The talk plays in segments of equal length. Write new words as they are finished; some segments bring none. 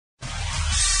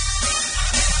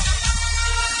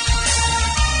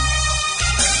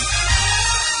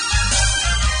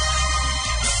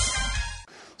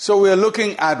So we're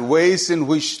looking at ways in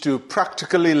which to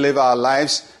practically live our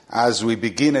lives as we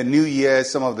begin a new year,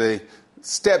 some of the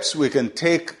steps we can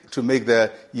take to make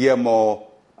the year more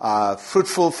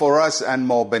fruitful for us and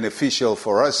more beneficial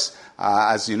for us.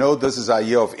 As you know, this is our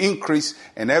year of increase,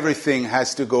 and everything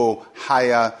has to go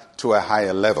higher to a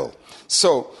higher level.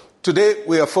 So today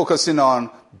we are focusing on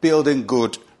building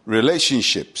good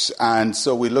relationships. And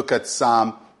so we look at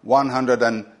Psalm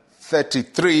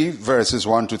 133, verses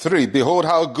 1 to 3. Behold,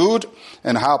 how good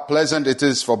and how pleasant it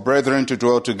is for brethren to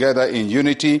dwell together in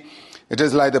unity. It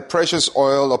is like the precious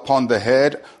oil upon the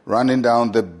head, running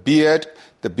down the beard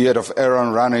of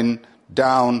Aaron running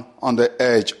down on the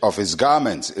edge of his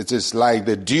garments. It is like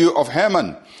the dew of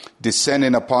Hermon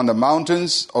descending upon the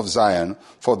mountains of Zion,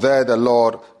 for there the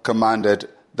Lord commanded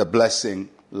the blessing,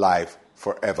 life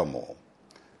forevermore.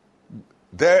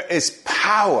 There is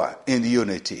power in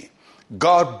unity.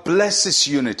 God blesses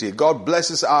unity. God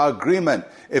blesses our agreement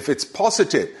if it's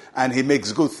positive, and he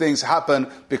makes good things happen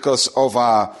because of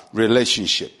our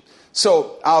relationship.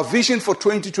 So our vision for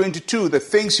 2022, the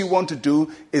things you want to do,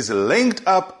 is linked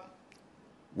up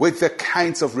with the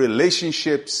kinds of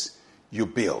relationships you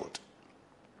build.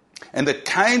 And the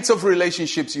kinds of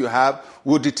relationships you have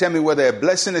will determine whether a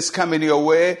blessing is coming your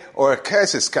way or a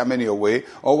curse is coming your way,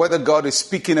 or whether God is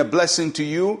speaking a blessing to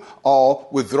you or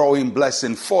withdrawing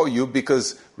blessing for you,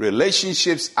 because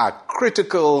relationships are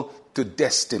critical to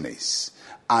destinies.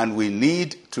 And we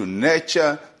need to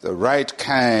nurture the right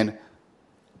kind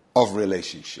of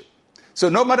relationship. So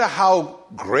no matter how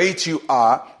great you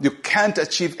are, you can't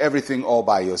achieve everything all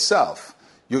by yourself.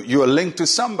 You are linked to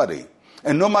somebody.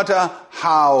 And no matter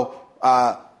how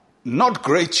not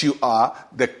great you are,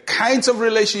 the kinds of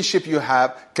relationship you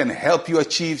have can help you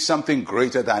achieve something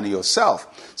greater than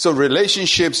yourself. So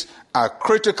relationships are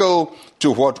critical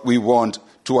to what we want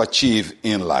to achieve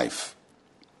in life.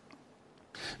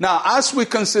 Now, as we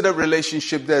consider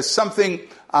relationship, there's something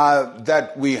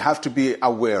that we have to be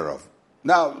aware of.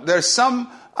 Now, there's some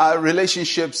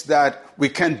relationships that we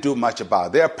can't do much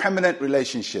about. They are permanent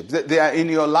relationships. They are in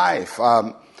your life.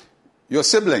 Your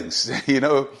siblings, they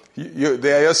are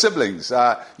your siblings,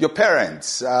 your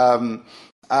parents,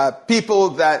 people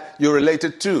that you're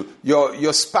related to,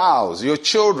 your spouse, your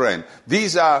children.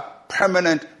 These are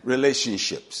permanent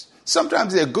relationships.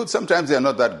 Sometimes they're good, sometimes they're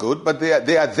not that good, but they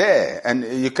are there, and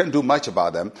you can't do much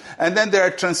about them. And then there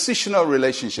are transitional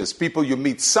relationships, people you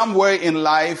meet somewhere in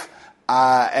life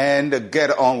and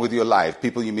get on with your life.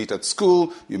 People you meet at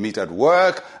school, you meet at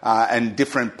work, and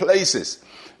different places.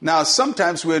 Now,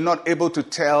 sometimes we're not able to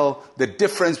tell the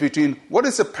difference between what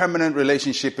is a permanent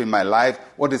relationship in my life,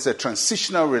 what is a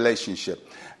transitional relationship,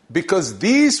 because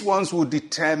these ones will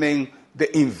determine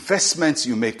the investments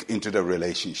you make into the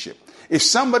relationship. If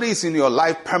somebody is in your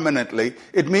life permanently,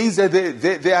 it means that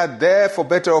they are there for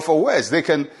better or for worse. They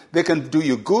can do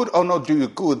you good or not do you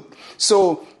good.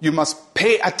 So you must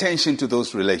pay attention to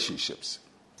those relationships.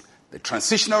 The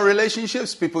transitional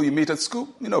relationships, people you meet at school,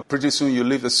 pretty soon you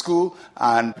leave the school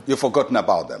and you've forgotten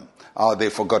about them, or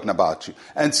they've forgotten about you.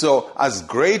 And so as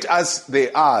great as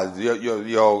they are,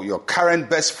 your current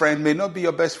best friend may not be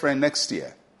your best friend next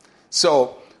year.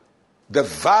 So the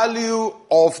value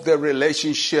of the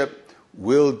relationship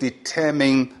will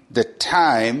determine the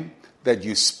time that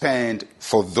you spend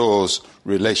for those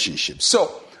relationships.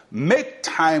 So make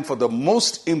time for the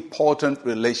most important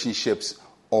relationships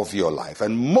of your life.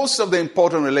 And most of the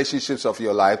important relationships of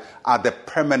your life are the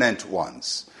permanent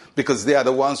ones, because they are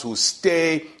the ones who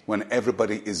stay when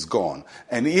everybody is gone.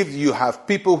 And if you have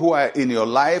people who are in your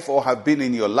life or have been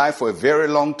in your life for a very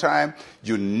long time,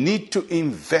 you need to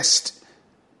invest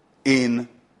in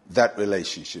that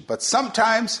relationship. But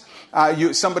sometimes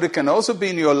somebody can also be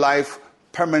in your life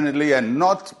permanently and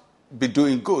not be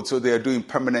doing good, so they are doing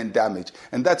permanent damage.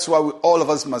 And that's why all of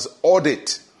us must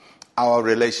audit our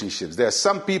relationships. There are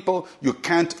some people you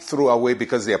can't throw away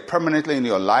because they are permanently in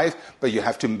your life, but you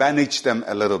have to manage them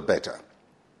a little better.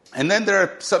 And then there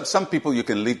are some people you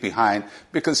can leave behind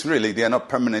because really they are not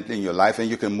permanently in your life, and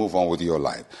you can move on with your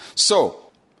life.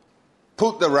 So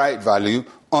put the right value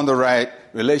on the right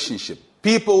relationship.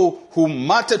 People who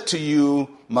matter to you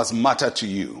must matter to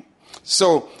you.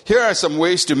 So here are some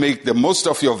ways to make the most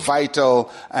of your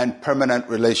vital and permanent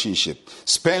relationship.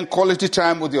 Spend quality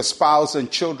time with your spouse and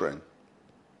children.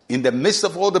 In the midst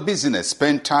of all the busyness,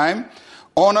 spend time.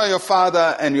 Honor your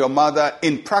father and your mother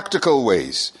in practical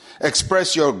ways.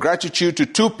 Express your gratitude to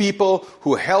two people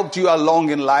who helped you along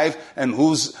in life and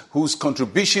whose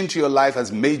contribution to your life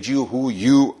has made you who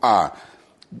you are.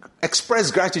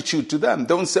 Express gratitude to them.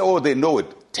 Don't say, oh, they know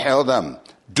it. Tell them.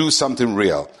 Do something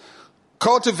real.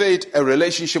 Cultivate a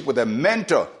relationship with a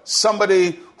mentor,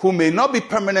 somebody who may not be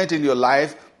permanent in your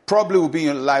life, probably will be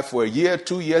in your life for a year,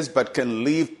 2 years, but can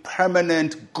leave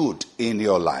permanent good in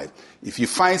your life. If you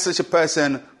find such a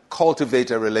person,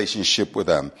 cultivate a relationship with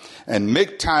them and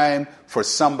make time for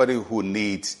somebody who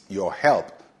needs your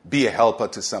help. Be a helper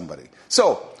to somebody.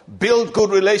 So, build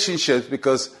good relationships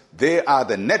because they are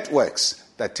the networks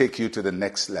that take you to the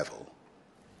next level.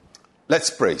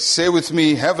 Let's pray. Say with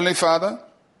me, Heavenly Father,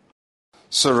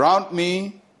 surround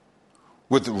me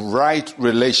with right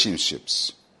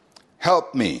relationships.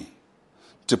 Help me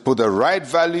to put the right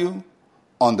value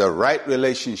on the right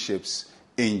relationships.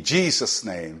 In Jesus'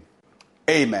 name,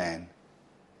 amen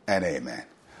and amen.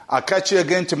 I'll catch you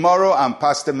again tomorrow. I'm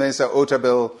Pastor Mensa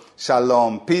Otabil.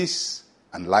 Shalom, peace,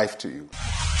 and life to you.